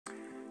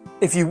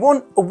If you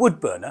want a wood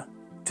burner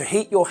to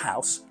heat your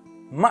house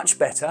much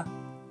better,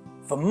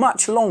 for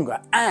much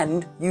longer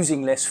and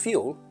using less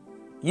fuel,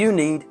 you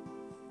need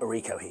a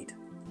Recoheat.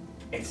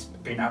 It's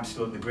been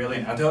absolutely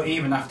brilliant. I don't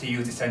even have to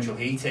use the central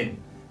heating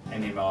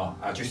anymore.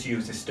 I just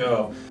use the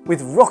stove.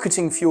 With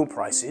rocketing fuel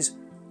prices,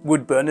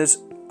 wood burners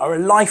are a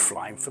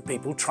lifeline for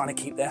people trying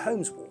to keep their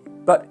homes warm.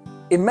 But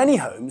in many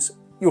homes,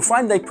 you'll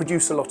find they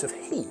produce a lot of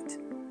heat,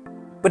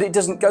 but it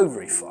doesn't go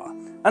very far.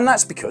 And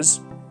that's because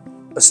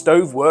a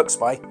stove works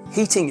by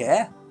heating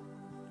air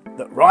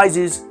that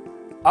rises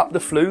up the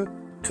flue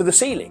to the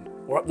ceiling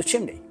or up the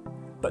chimney,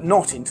 but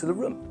not into the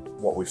room.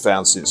 What we've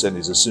found since then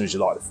is as soon as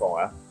you light the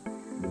fire,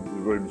 the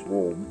room's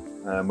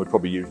warm, we're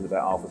probably using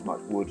about half as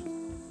much wood.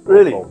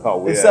 Really? Or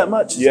coal. It's that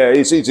much? Yeah,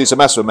 it's a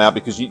massive amount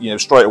because you know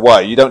straight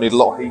away you don't need a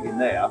lot of heat in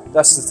there.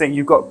 That's the thing,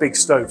 you've got a big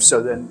stove,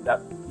 so then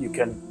that you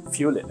can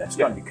fuel it less,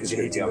 can't you? Because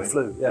you're heating the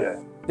flue. Yeah.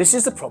 This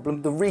is the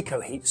problem the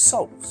Recoheat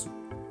solves.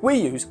 We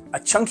use a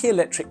chunky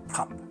electric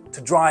pump to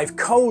drive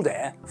cold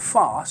air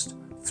fast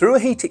through a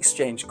heat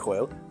exchange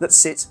coil that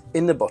sits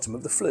in the bottom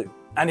of the flue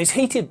and is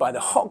heated by the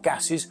hot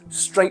gases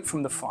straight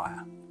from the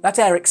fire. That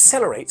air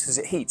accelerates as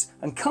it heats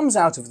and comes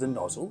out of the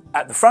nozzle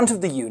at the front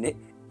of the unit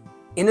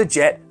in a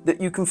jet that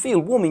you can feel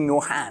warming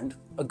your hand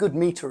a good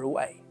metre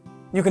away.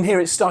 You can hear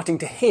it starting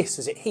to hiss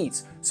as it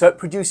heats, so it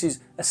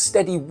produces a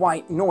steady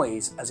white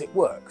noise as it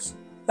works.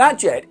 That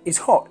jet is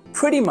hot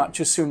pretty much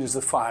as soon as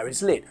the fire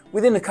is lit,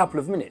 within a couple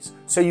of minutes,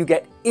 so you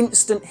get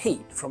instant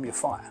heat from your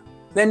fire.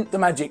 Then the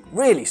magic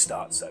really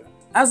starts though.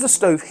 As the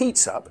stove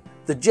heats up,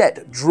 the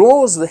jet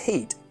draws the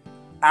heat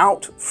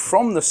out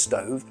from the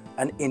stove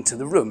and into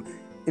the room.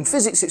 In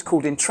physics it's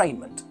called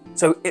entrainment.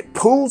 So it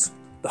pulls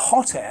the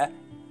hot air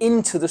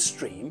into the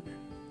stream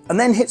and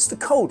then hits the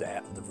cold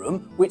air of the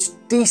room, which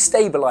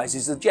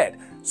destabilizes the jet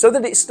so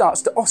that it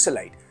starts to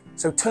oscillate,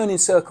 so turn in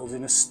circles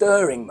in a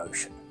stirring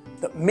motion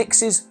that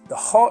mixes the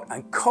hot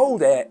and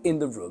cold air in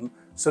the room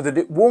so that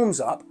it warms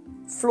up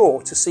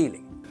floor to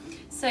ceiling.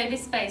 So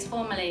this space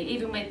formerly,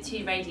 even with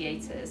 2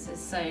 radiators, is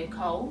so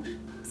cold.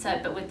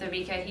 But with the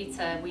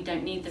Recoheater, we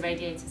don't need the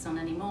radiators on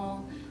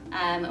anymore.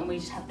 And we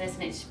just have this,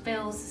 and it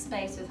fills the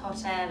space with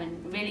hot air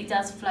and really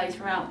does flow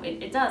throughout.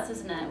 It does,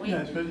 doesn't it?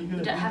 Yeah, it's really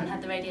good. Haven't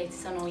had the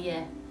radiators on all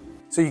year.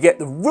 So you get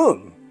the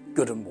room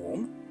good and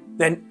warm,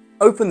 then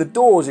open the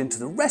doors into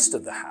the rest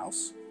of the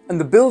house, and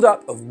the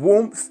build-up of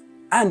warmth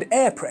and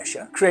air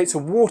pressure creates a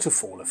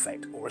waterfall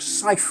effect, or a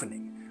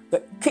siphoning,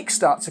 that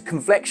kickstarts a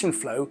convection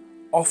flow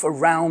off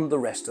around the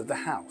rest of the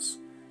house.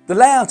 The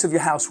layout of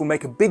your house will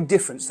make a big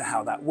difference to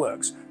how that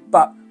works,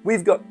 but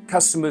we've got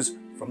customers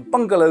from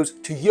bungalows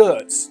to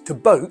yurts to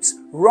boats,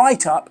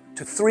 right up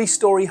to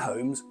 3-storey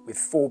homes with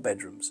 4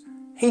 bedrooms,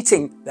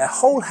 heating their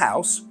whole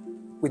house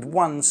with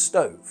 1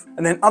 stove.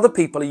 And then other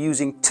people are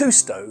using 2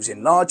 stoves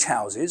in large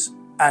houses,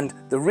 and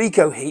the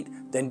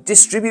Recoheat then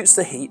distributes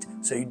the heat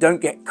so you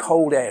don't get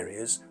cold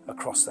areas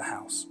across the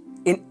house.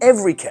 In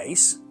every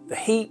case, the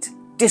heat,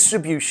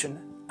 distribution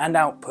and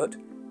output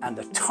and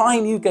the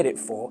time you get it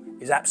for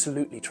is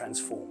absolutely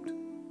transformed.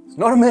 It's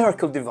not a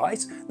miracle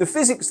device. The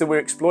physics that we're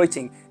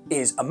exploiting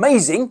is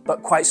amazing,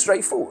 but quite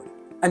straightforward.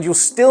 And you'll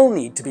still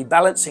need to be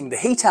balancing the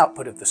heat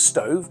output of the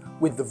stove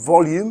with the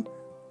volume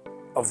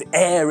of the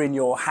air in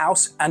your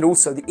house and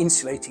also the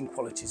insulating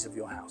qualities of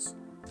your house.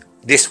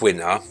 This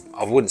winter,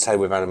 I wouldn't say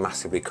we've had a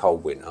massively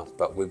cold winter,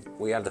 but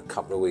we had a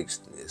couple of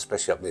weeks,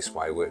 especially up this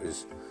way, where it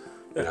was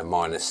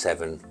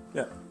 -7.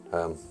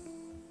 Yeah.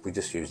 We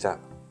just used that.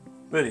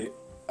 Really?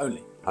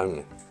 Only?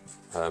 Only.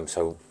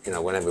 So,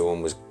 when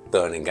everyone was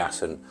burning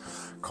gas and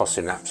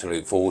costing an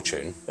absolute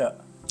fortune,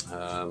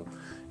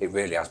 it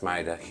really has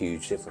made a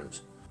huge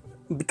difference.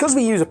 Because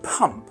we use a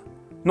pump,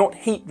 not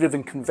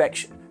heat-driven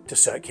convection, to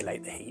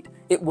circulate the heat,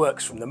 it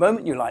works from the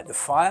moment you light the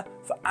fire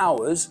for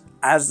hours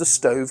as the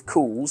stove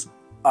cools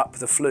up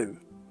the flue.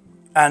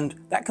 And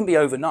that can be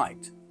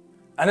overnight.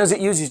 And as it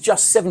uses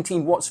just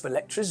 17 watts of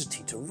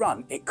electricity to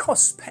run, it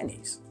costs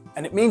pennies.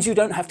 And it means you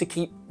don't have to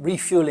keep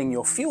refueling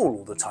your fuel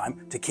all the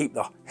time to keep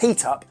the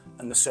heat up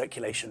and the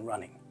circulation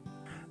running.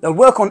 They'll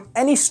work on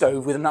any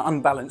stove with an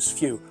unbalanced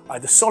flue,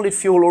 either solid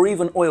fuel or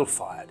even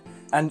oil-fired,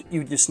 and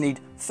you just need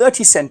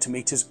 30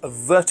 centimetres of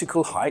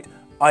vertical height,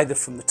 either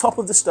from the top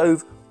of the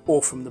stove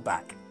or from the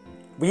back.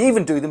 We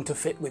even do them to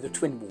fit with a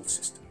twin wall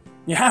system.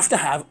 You have to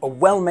have a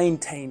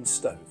well-maintained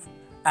stove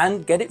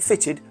and get it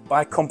fitted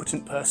by a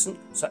competent person,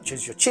 such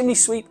as your chimney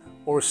sweep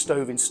or a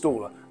stove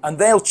installer, and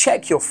they'll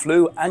check your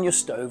flue and your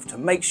stove to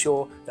make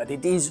sure that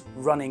it is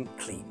running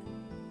clean.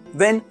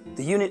 Then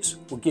the units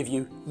will give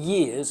you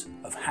years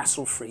of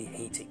hassle-free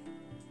heating.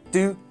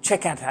 Do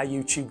check out our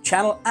YouTube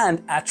channel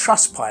and our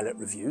Trustpilot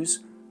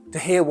reviews to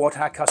hear what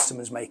our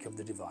customers make of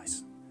the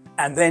device.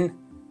 And then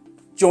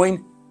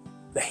join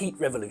the heat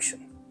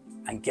revolution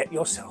and get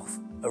yourself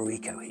a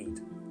Recoheat.